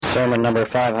Sermon number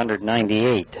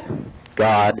 598,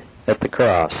 God at the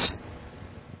Cross.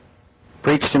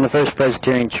 Preached in the First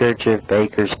Presbyterian Church of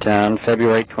Bakerstown,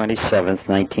 February 27th,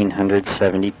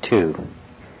 1972.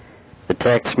 The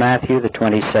text, Matthew, the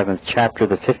 27th chapter,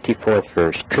 the 54th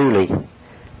verse. Truly,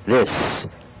 this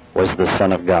was the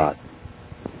Son of God.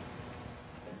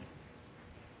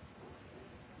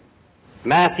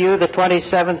 Matthew, the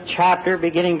 27th chapter,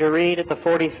 beginning to read at the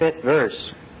 45th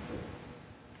verse.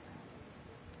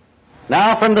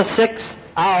 Now from the 6th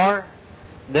hour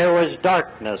there was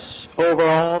darkness over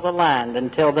all the land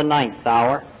until the 9th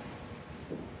hour.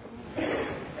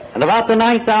 And about the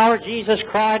 9th hour Jesus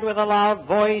cried with a loud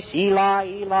voice, Eli,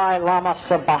 Eli, lama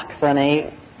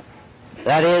sabachthani.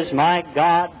 That is, my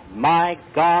God,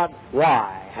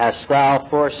 why hast thou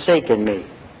forsaken me?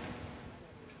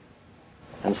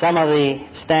 And some of the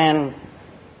stand-buyers,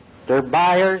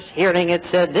 hearing it,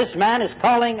 said, This man is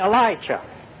calling Elijah.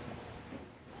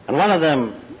 And one of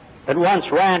them at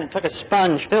once ran and took a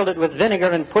sponge, filled it with vinegar,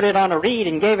 and put it on a reed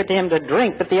and gave it to him to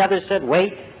drink. But the other said,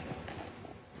 Wait,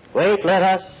 let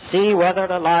us see whether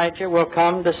Elijah will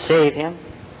come to save him.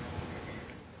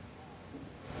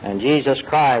 And Jesus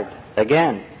cried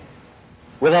again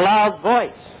with a loud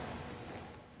voice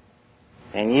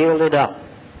and yielded up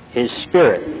his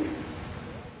spirit.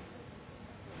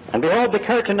 And behold, the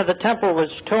curtain of the temple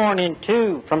was torn in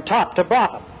two from top to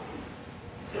bottom,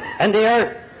 and the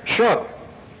earth shook,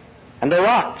 and the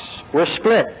rocks were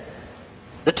split.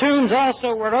 The tombs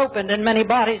also were opened, and many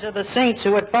bodies of the saints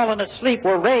who had fallen asleep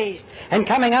were raised. And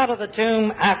coming out of the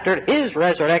tomb after his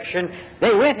resurrection,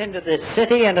 they went into this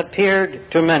city and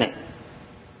appeared to many.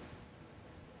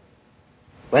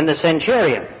 When the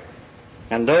centurion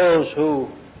and those who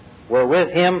were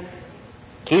with him,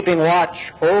 keeping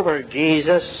watch over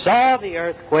Jesus, saw the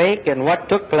earthquake and what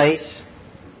took place,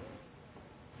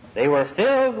 they were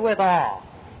filled with awe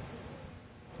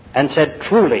and said,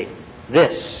 Truly,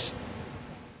 this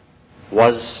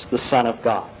was the Son of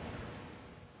God.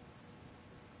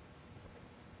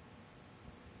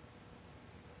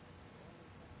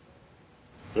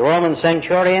 The Roman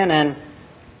centurion and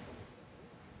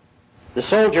the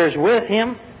soldiers with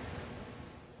him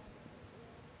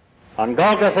on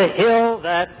Golgotha Hill,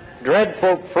 that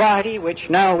dreadful Friday, which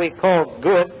now we call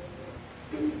Good,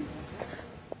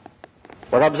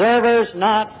 were observers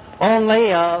not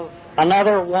only of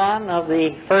another one of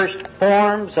the first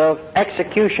forms of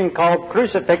execution called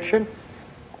crucifixion.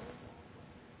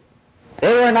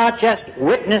 They were not just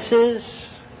witnesses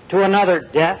to another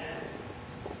death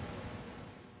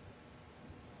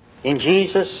in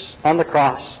Jesus on the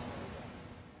cross.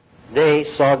 They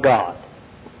saw God.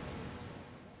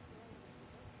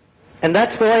 And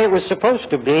that's the way it was supposed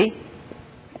to be.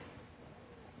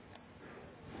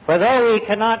 For though we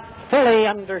cannot fully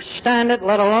understand it,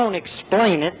 let alone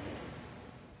explain it,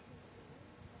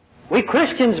 we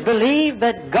Christians believe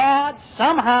that God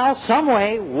somehow, some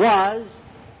way, was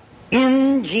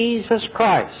in Jesus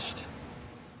Christ.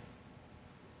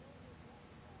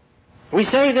 We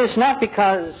say this not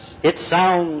because it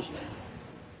sounds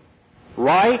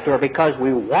right or because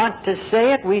we want to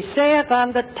say it. We say it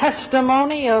on the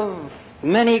testimony of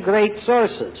many great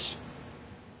sources.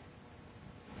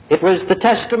 It was the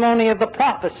testimony of the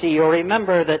prophecy. You'll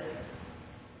remember that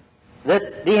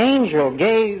the angel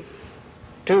gave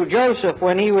to Joseph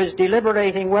when he was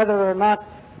deliberating whether or not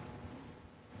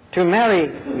to marry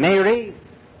Mary,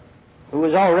 who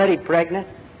was already pregnant.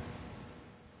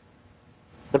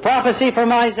 The prophecy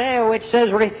from Isaiah which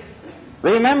says,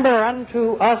 Remember,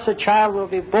 unto us a child will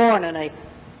be born, and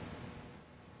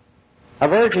a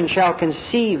virgin shall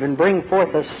conceive and bring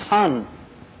forth a son,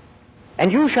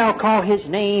 and you shall call his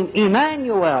name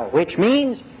Emmanuel, which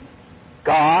means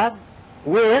God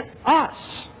with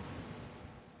us.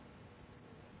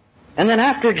 And then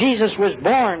after Jesus was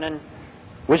born and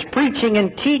was preaching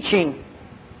and teaching,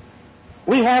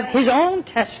 we have his own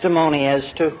testimony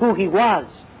as to who he was.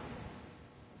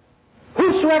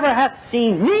 Whosoever hath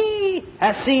seen me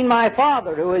hath seen my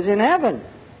Father who is in heaven.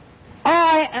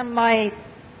 I and my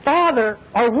Father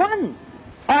are one.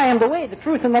 I am the way, the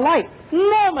truth, and the life.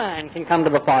 No man can come to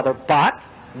the Father but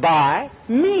by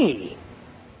me.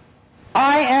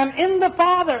 I am in the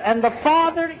Father, and the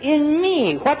Father in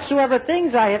me. Whatsoever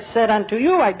things I have said unto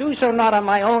you, I do so not on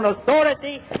my own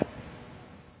authority,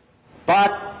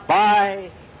 but by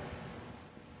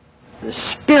the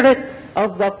Spirit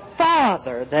of the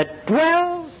Father that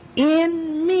dwells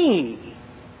in me.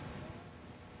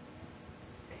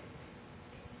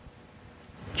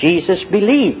 Jesus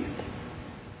believed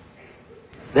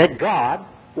that God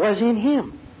was in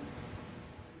him.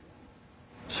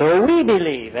 So we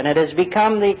believe, and it has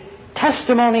become the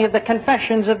testimony of the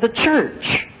confessions of the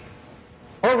church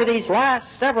over these last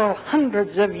several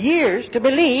hundreds of years to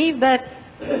believe that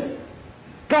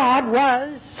God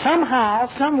was somehow,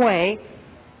 some way,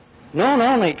 known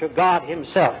only to God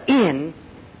himself in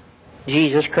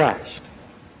Jesus Christ.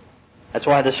 That's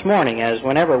why this morning, as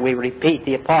whenever we repeat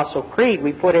the Apostle Creed,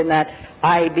 we put in that,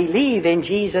 I believe in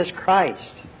Jesus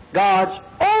Christ, God's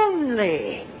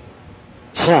only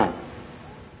Son.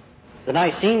 The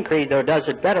Nicene Creed, though, does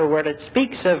it better where it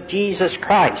speaks of Jesus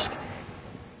Christ,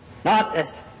 not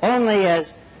only as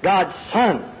God's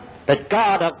Son, but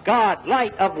God of God,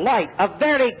 light of light, a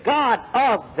very God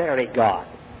of very God.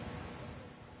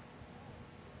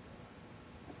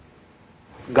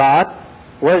 God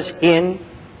was in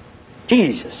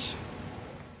Jesus.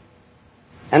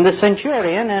 And the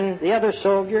centurion and the other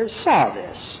soldiers saw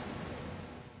this.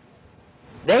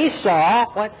 They saw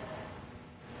what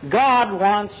God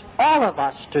wants all of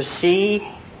us to see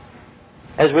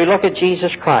as we look at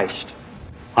Jesus Christ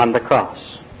on the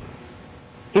cross.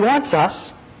 He wants us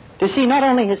to see not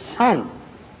only his Son,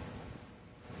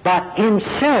 but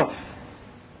himself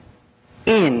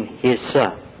in his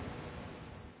Son.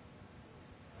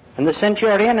 And the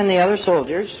centurion and the other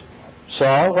soldiers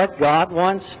saw what God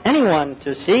wants anyone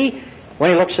to see when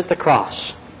he looks at the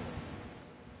cross.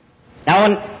 Now,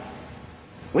 when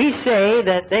we say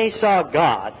that they saw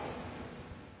God,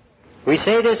 we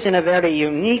say this in a very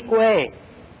unique way.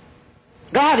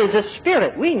 God is a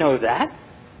spirit. We know that.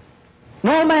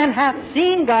 No man hath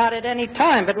seen God at any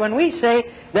time. But when we say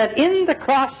that in the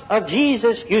cross of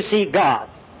Jesus you see God,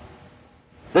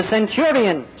 the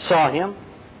centurion saw him,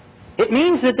 it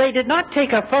means that they did not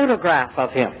take a photograph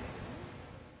of him.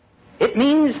 It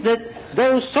means that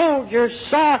those soldiers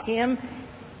saw him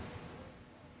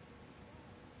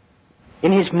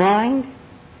in his mind,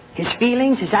 his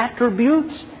feelings, his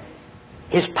attributes,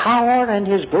 his power, and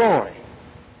his glory.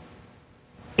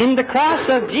 In the cross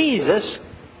of Jesus,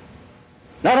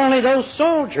 not only those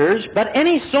soldiers, but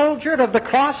any soldier of the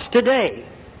cross today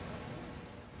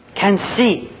can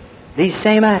see these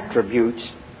same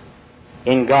attributes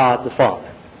in God the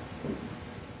Father.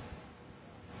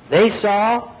 They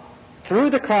saw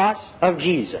through the cross of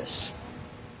Jesus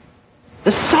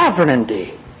the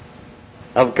sovereignty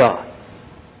of God.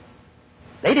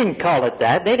 They didn't call it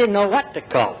that. They didn't know what to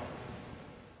call it.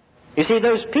 You see,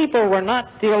 those people were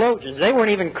not theologians. They weren't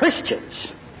even Christians.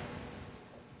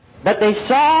 But they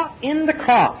saw in the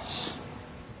cross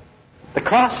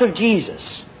of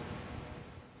Jesus,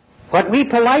 what we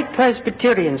polite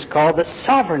Presbyterians call the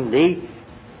sovereignty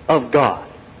of God.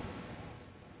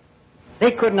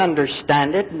 They couldn't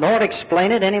understand it nor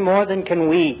explain it any more than can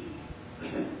we.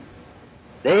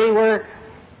 They were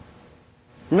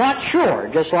not sure,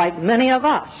 just like many of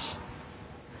us,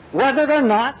 whether or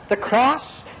not the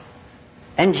cross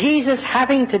and Jesus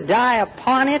having to die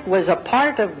upon it was a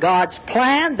part of God's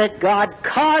plan, that God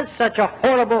caused such a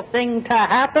horrible thing to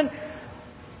happen,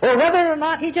 or whether or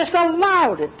not he just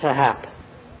allowed it to happen.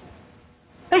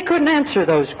 They couldn't answer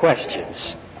those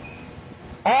questions.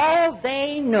 All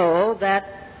they know that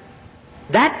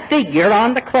figure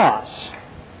on the cross,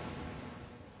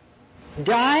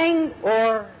 dying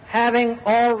or having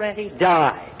already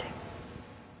died,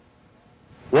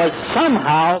 was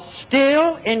somehow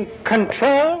still in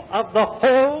control of the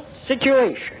whole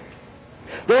situation.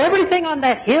 Though everything on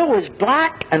that hill was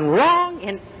black and wrong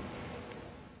and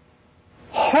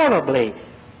horribly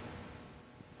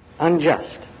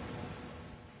unjust,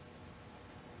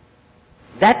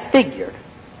 that figure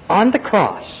on the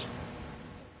cross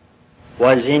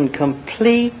was in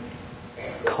complete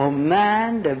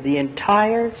command of the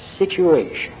entire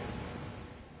situation.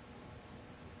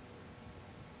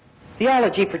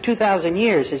 Theology for 2,000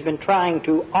 years has been trying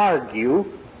to argue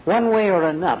one way or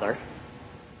another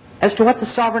as to what the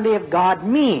sovereignty of God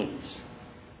means.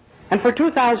 And for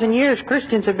 2,000 years,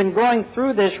 Christians have been going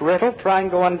through this riddle,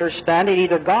 trying to understand it.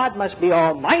 Either God must be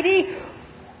almighty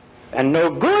and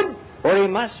no good, or he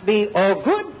must be all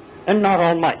good and not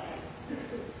almighty.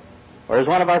 Or as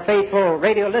one of our faithful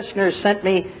radio listeners sent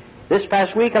me this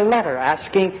past week a letter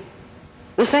asking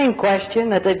the same question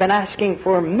that they've been asking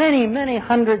for many, many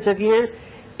hundreds of years.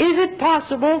 Is it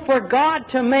possible for God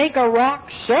to make a rock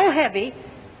so heavy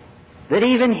that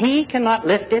even he cannot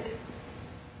lift it?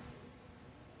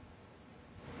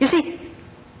 You see,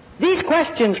 these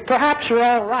questions perhaps are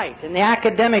all right in the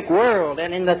academic world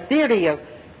and in the theory of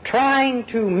trying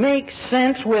to make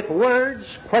sense with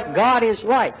words what God is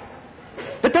like.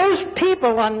 But those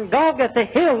people on Golgotha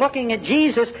Hill looking at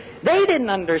Jesus, they didn't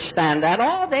understand that.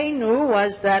 All they knew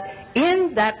was that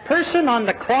in that person on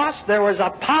the cross there was a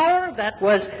power that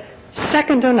was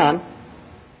second to none.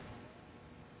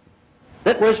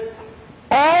 that was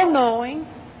all-knowing,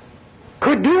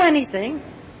 could do anything,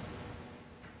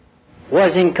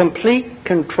 was in complete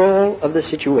control of the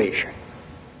situation.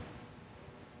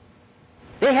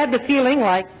 They had the feeling,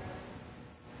 like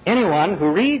anyone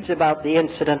who reads about the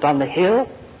incident on the hill,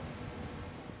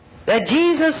 that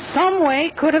Jesus some way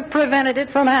could have prevented it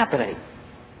from happening.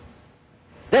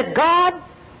 That God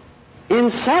in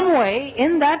some way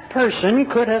in that person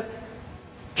could have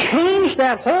changed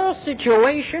that whole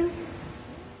situation.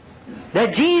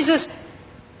 That Jesus,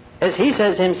 as he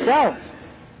says himself,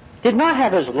 did not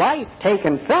have his life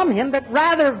taken from him, but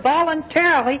rather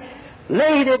voluntarily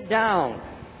laid it down.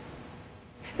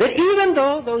 That even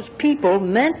though those people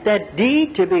meant that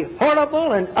deed to be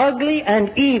horrible and ugly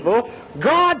and evil,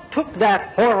 God took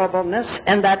that horribleness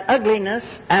and that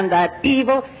ugliness and that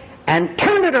evil and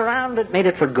turned it around and made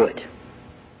it for good.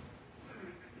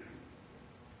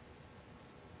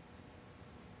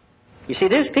 You see,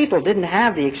 these people didn't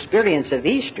have the experience of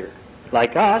Easter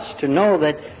like us to know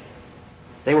that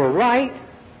they were right,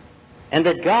 and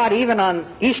that God, even on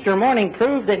Easter morning,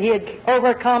 proved that he had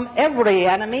overcome every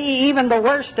enemy, even the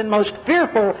worst and most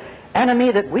fearful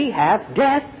enemy that we have,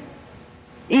 death.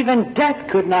 Even death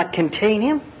could not contain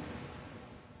him.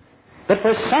 But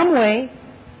for some way,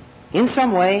 in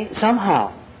some way,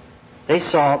 somehow, they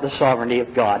saw the sovereignty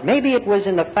of God. Maybe it was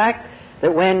in the fact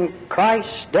that when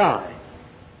Christ died,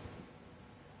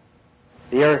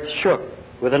 the earth shook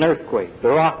with an earthquake, the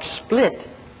rocks split,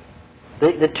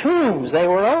 the tombs, they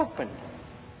were opened.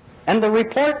 And the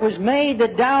report was made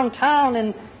that downtown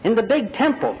in the big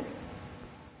temple,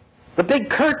 the big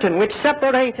curtain which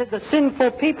separated the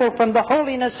sinful people from the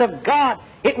holiness of God,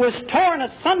 it was torn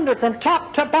asunder from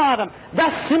top to bottom,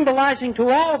 thus symbolizing to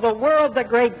all the world the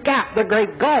great gap, the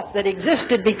great gulf that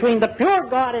existed between the pure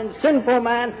God and sinful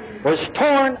man was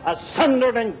torn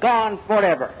asunder and gone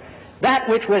forever. That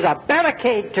which was a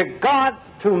barricade to God,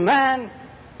 to man,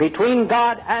 between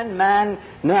God and man,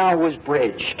 now was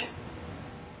bridged.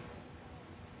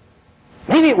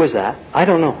 Maybe it was that. I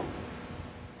don't know.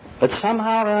 But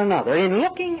somehow or another, in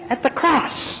looking at the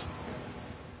cross,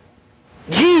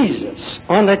 Jesus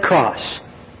on the cross,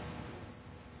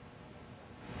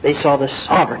 they saw the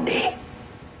sovereignty,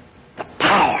 the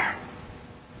power,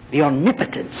 the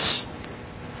omnipotence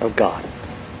of God.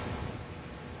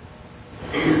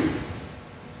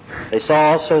 They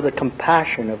saw also the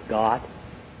compassion of God.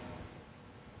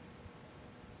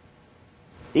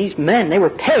 These men, they were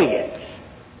pagans.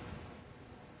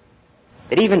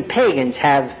 But even pagans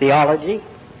have theology.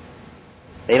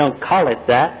 They don't call it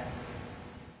that.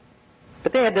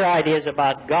 But they had their ideas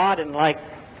about God, and like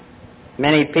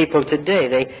many people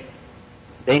today,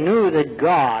 they knew that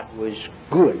God was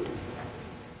good,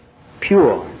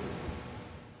 pure,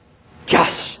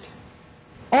 just,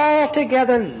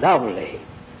 altogether lovely.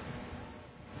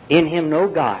 In him no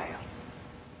guile,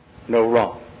 no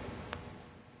wrong.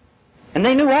 And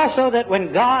they knew also that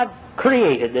when God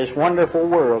created this wonderful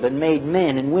world and made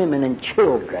men and women and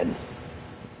children,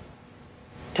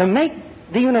 to make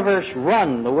the universe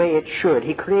run the way it should,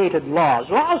 he created laws.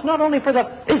 Laws not only for the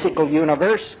physical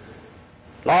universe,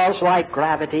 laws like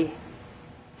gravity,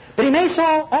 but he made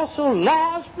also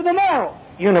laws for the moral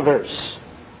universe.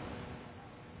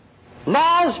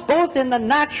 Laws both in the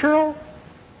natural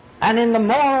and in the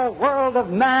moral world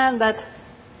of man that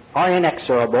are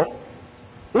inexorable.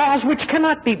 Laws which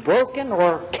cannot be broken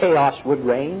or chaos would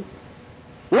reign.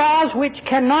 Laws which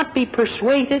cannot be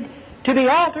persuaded to be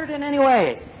altered in any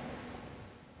way.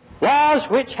 Laws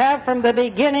which have from the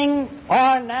beginning,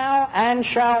 are now, and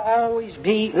shall always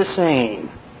be the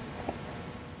same.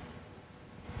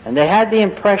 And they had the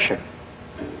impression,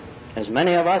 as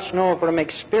many of us know from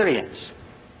experience,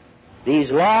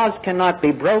 these laws cannot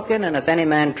be broken, and if any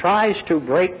man tries to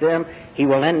break them, he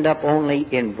will end up only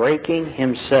in breaking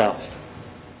himself.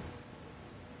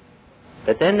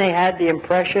 But then they had the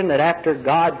impression that after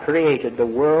God created the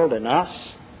world and us,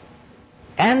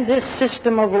 and this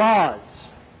system of laws,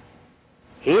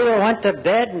 he either went to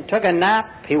bed and took a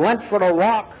nap, he went for a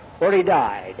walk, or he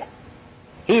died.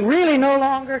 He really no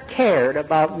longer cared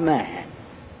about man.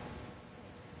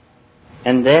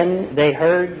 And then they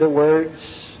heard the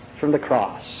words from the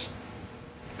cross,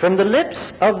 from the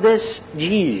lips of this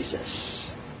Jesus,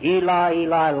 Eli,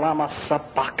 Eli, lama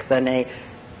sabachthani,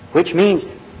 which means,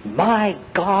 my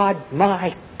God,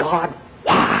 why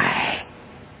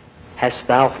hast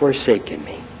thou forsaken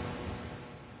me?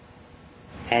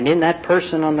 And in that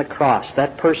person on the cross,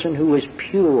 that person who was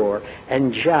pure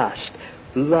and just,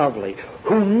 lovely,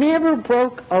 who never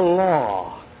broke a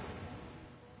law,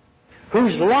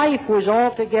 whose life was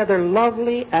altogether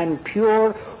lovely and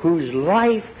pure, whose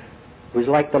life was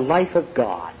like the life of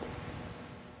God,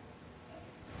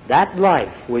 that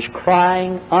life was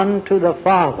crying unto the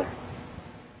Father,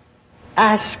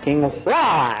 asking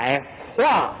why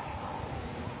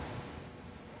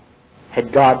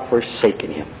had God forsaken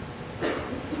him?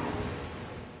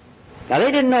 Now,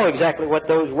 they didn't know exactly what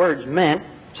those words meant.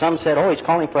 Some said, oh, he's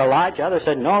calling for Elijah. Others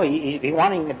said, no, he's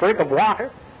wanting a drink of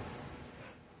water.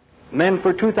 Men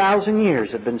for 2,000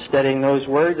 years have been studying those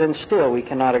words, and still we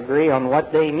cannot agree on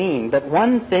what they mean. But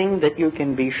one thing that you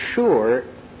can be sure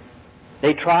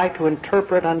they try to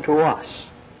interpret unto us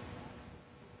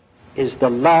is the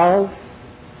love,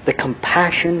 the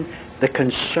compassion, the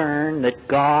concern that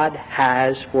God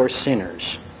has for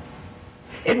sinners.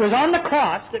 It was on the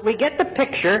cross that we get the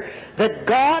picture that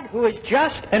God, who is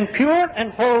just and pure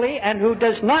and holy and who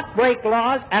does not break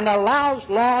laws and allows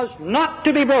laws not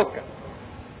to be broken,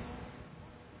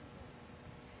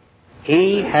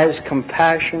 he has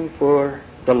compassion for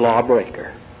the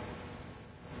lawbreaker.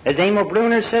 As Emil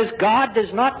Brunner says, God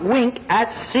does not wink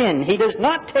at sin. He does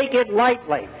not take it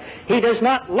lightly. He does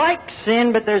not like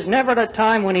sin, but there's never a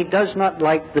time when he does not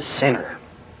like the sinner.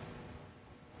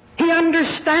 He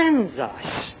understands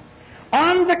us.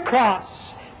 On the cross,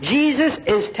 Jesus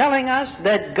is telling us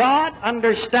that God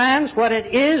understands what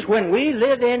it is when we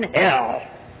live in hell.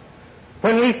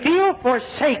 When we feel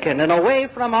forsaken and away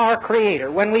from our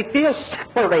Creator, when we feel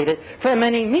separated from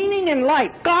any meaning in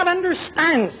life, God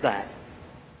understands that.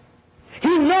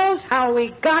 He knows how we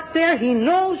got there. He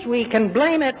knows we can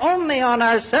blame it only on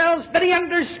ourselves, but he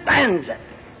understands it.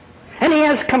 And he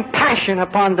has compassion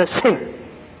upon the sinner.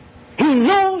 He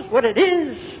knows what it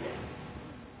is,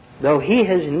 though he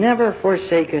has never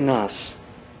forsaken us,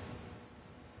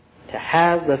 to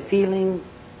have the feeling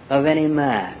of any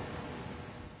man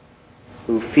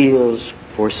who feels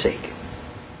forsaken.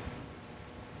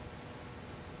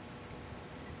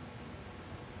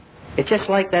 It's just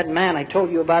like that man I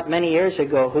told you about many years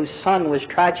ago whose son was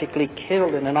tragically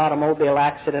killed in an automobile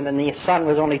accident, and the son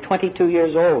was only 22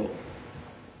 years old.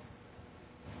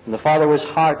 And the father was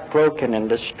heartbroken and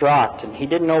distraught, and he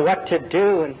didn't know what to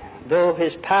do, and though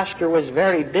his pastor was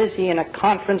very busy in a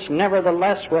conference,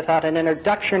 nevertheless, without an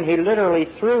introduction, he literally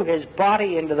threw his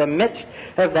body into the midst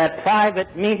of that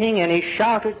private meeting, and he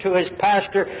shouted to his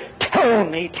pastor, tell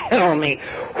me,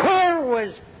 where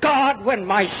was God when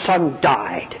my son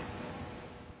died?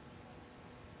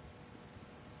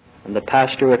 And the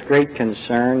pastor, with great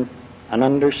concern and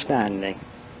understanding,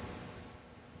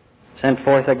 sent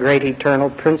forth a great eternal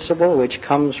principle which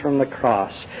comes from the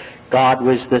cross. God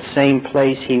was the same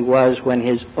place he was when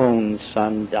his own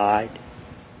son died.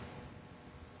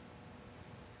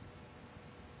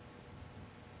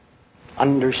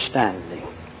 Understanding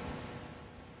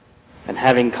and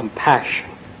having compassion.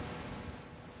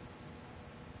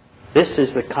 This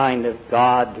is the kind of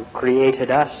God who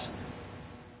created us.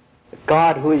 A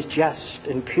God who is just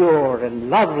and pure and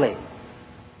lovely,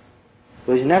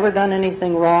 who has never done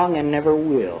anything wrong and never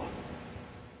will.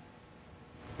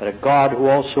 But a God who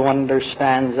also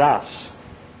understands us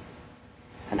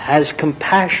and has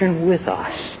compassion with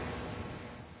us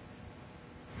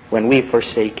when we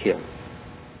forsake him.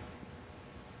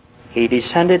 He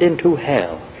descended into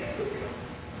hell.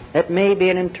 That may be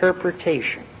an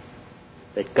interpretation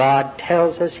that God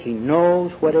tells us he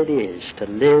knows what it is to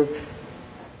live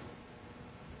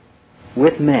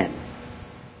with men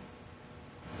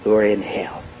who are in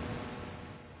hell.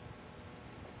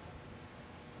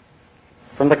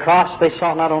 From the cross they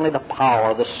saw not only the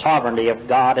power, the sovereignty of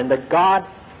God, and that God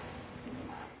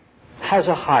has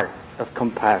a heart of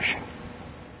compassion.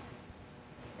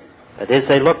 But as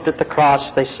they looked at the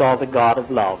cross, they saw the God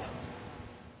of love.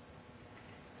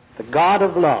 The God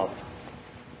of love.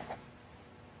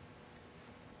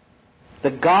 The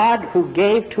God who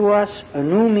gave to us a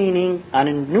new meaning and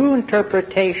a new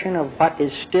interpretation of what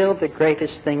is still the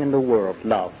greatest thing in the world,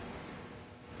 love.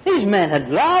 These men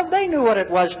had loved. They knew what it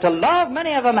was to love.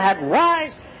 Many of them had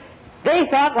wives. They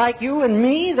thought, like you and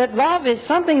me, that love is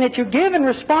something that you give in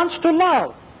response to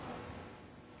love.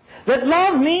 That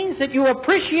love means that you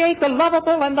appreciate the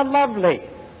lovable and the lovely.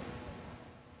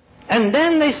 And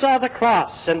then they saw the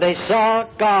cross, and they saw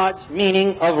God's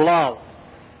meaning of love,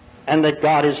 and that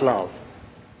God is love.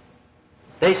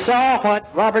 They saw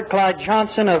what Robert Clyde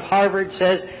Johnson of Harvard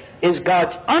says is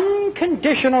God's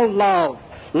unconditional love.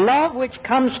 Love which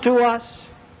comes to us.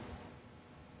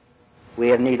 We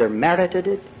have neither merited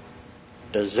it,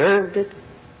 deserved it,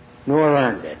 nor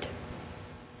earned it.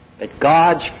 But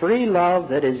God's free love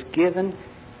that is given,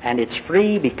 and it's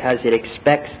free because it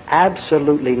expects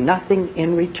absolutely nothing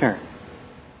in return.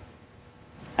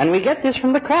 And we get this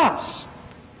from the cross.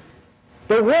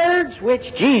 The words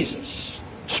which Jesus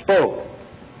spoke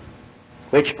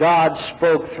which God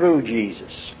spoke through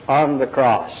Jesus on the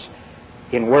cross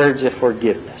in words of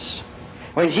forgiveness.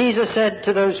 When Jesus said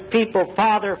to those people,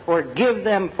 Father, forgive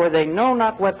them, for they know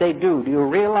not what they do you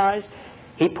realize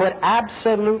he put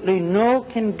absolutely no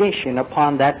condition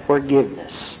upon that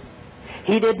forgiveness?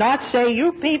 He did not say,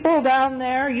 you people down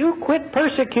there, you quit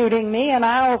persecuting me and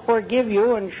I'll forgive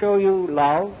you and show you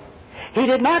love. He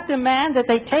did not demand that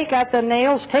they take out the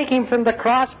nails, take him from the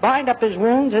cross, bind up his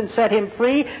wounds, and set him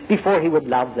free before he would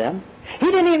love them. He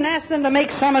didn't even ask them to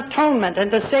make some atonement and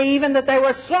to say even that they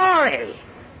were sorry.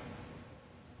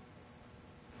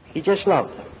 He just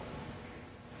loved them.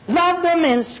 Loved them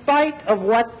in spite of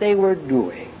what they were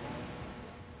doing.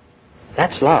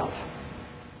 That's love.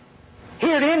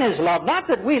 Herein is love, not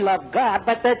that we love God,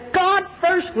 but that God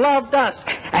first loved us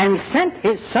and sent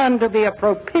his Son to be a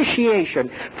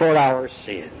propitiation for our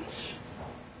sins.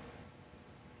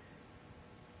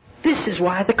 This is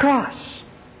why the cross.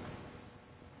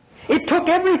 It took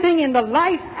everything in the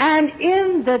life and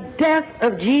in the death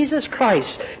of Jesus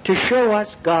Christ to show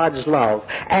us God's love.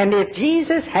 And if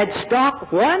Jesus had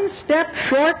stopped one step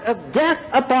short of death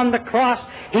upon the cross,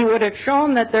 he would have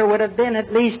shown that there would have been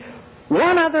at least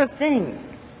one other thing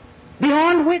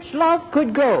beyond which love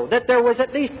could go, that there was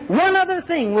at least one other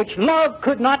thing which love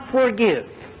could not forgive.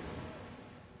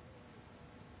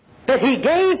 That he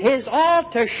gave his all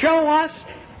to show us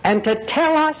and to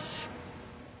tell us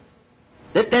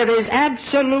that there is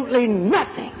absolutely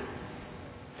nothing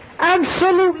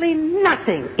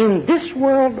in this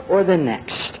world or the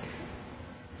next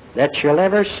that shall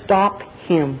ever stop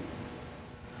him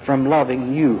from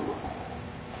loving you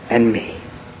and me.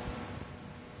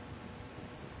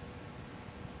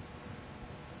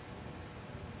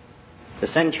 The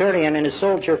centurion and his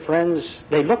soldier friends,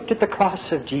 they looked at the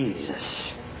cross of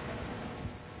Jesus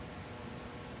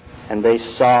and they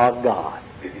saw God.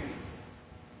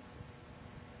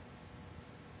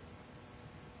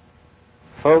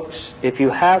 Folks, if you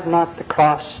have not the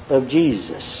cross of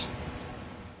Jesus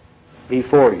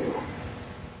before you,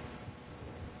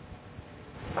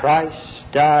 Christ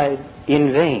died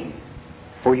in vain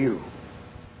for you.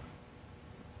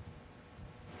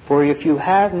 For if you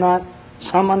have not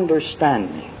some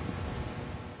understanding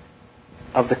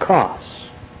of the cross,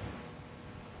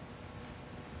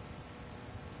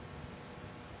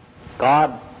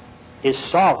 God is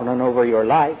sovereign over your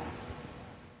life.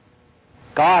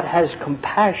 God has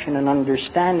compassion and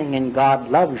understanding, and God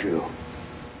loves you.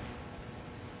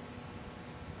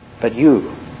 But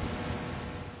you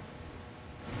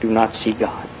do not see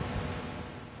God.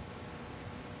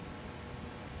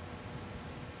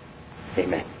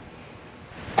 Amen.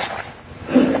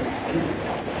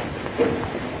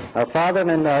 Our Father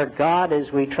and our God,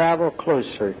 as we travel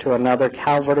closer to another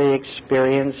Calvary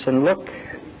experience and look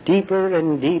deeper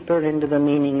and deeper into the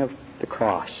meaning of the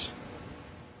cross,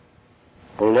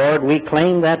 O Lord, we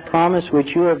claim that promise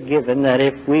which you have given, that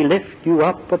if we lift you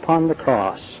up upon the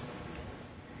cross,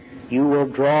 you will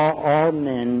draw all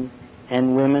men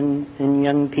and women and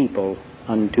young people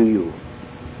unto you.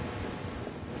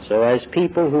 So as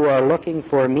people who are looking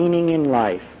for meaning in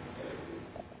life,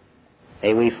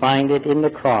 may we find it in the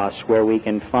cross, where we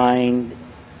can find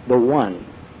the one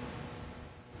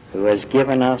who has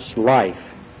given us life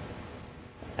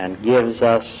and gives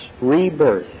us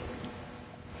rebirth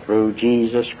through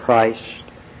Jesus Christ,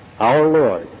 our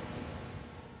Lord,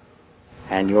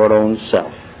 and your own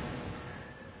self.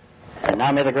 And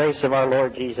now may the grace of our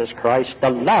Lord Jesus Christ, the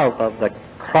love of the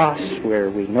cross where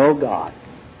we know God,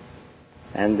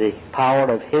 and the power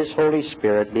of his Holy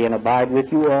Spirit be and abide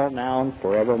with you all now and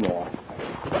forevermore.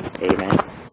 Amen.